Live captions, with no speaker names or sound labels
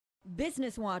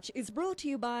Business Watch is brought to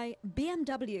you by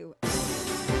BMW.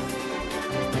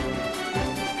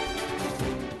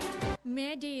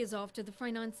 Mere days after the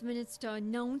finance minister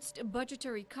announced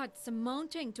budgetary cuts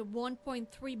amounting to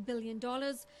 $1.3 billion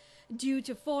due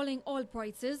to falling oil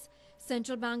prices,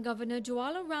 Central Bank Governor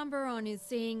Jwala Rambaran is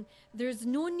saying there's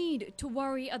no need to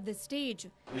worry at this stage.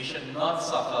 We should not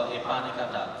suffer a panic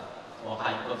attack or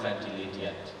hyperventilate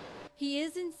yet. He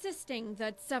is insisting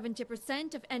that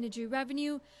 70% of energy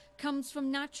revenue comes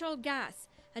from natural gas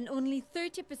and only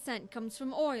 30% comes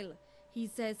from oil. He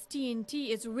says TNT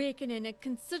is raking in a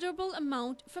considerable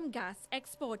amount from gas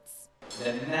exports.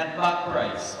 The netback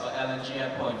price for LNG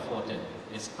at Point Fortin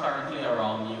is currently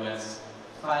around US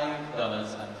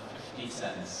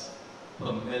 $5.50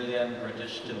 per million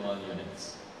British thermal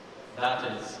units. That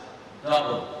is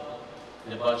double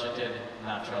the budgeted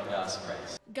natural gas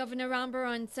price. Governor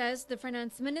Rambaran says the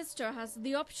finance minister has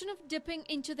the option of dipping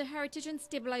into the Heritage and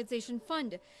Stabilization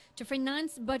Fund to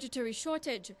finance budgetary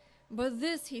shortage. But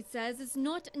this, he says, is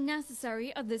not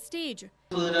necessary at this stage.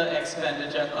 Further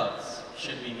expenditure cuts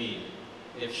should be made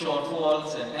if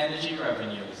shortfalls in energy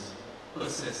revenues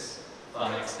persist for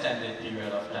an extended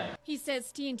period of time. He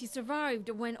says TNT survived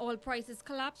when oil prices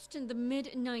collapsed in the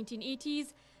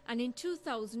mid-1980s and in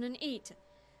 2008.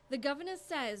 The governor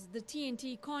says the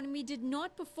TNT economy did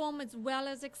not perform as well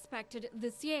as expected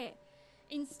this year.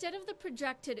 Instead of the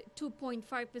projected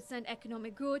 2.5%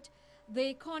 economic growth, the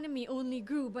economy only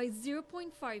grew by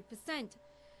 0.5%.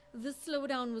 This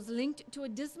slowdown was linked to a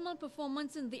dismal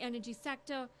performance in the energy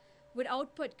sector, with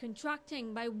output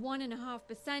contracting by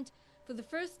 1.5% for the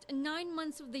first 9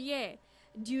 months of the year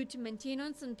due to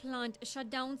maintenance and plant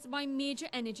shutdowns by major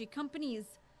energy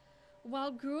companies,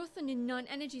 while growth in the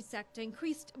non-energy sector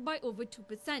increased by over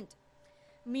 2%.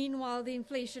 Meanwhile, the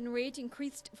inflation rate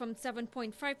increased from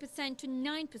 7.5% to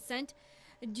 9%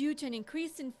 due to an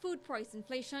increase in food price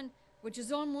inflation, which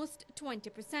is almost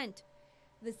 20%.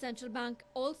 The central bank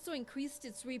also increased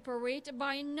its repo rate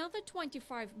by another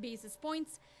 25 basis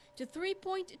points to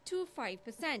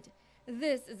 3.25%.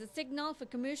 This is a signal for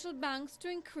commercial banks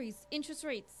to increase interest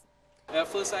rates.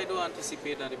 First, I don't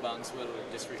anticipate that the banks will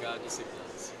disregard the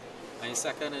signals. And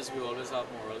second is we always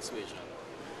have moral suasion.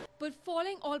 But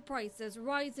falling oil prices,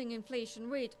 rising inflation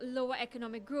rate, lower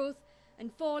economic growth,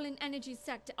 and fall in energy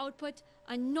sector output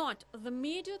are not the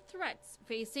major threats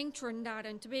facing Trinidad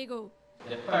and Tobago.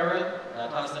 The peril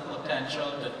that has the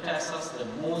potential to test us the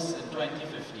most in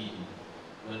 2015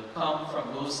 will come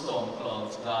from those storm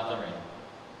clouds gathering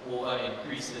over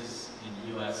increases in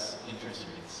U.S. interest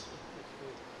rates.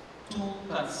 2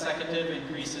 consecutive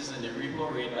increases in the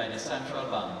repo rate by the central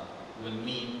bank will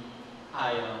mean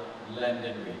higher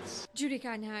lending rates. Judy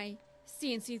Kanhai,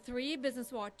 CNC3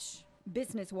 Business Watch.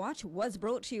 Business Watch was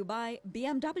brought to you by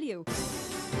BMW.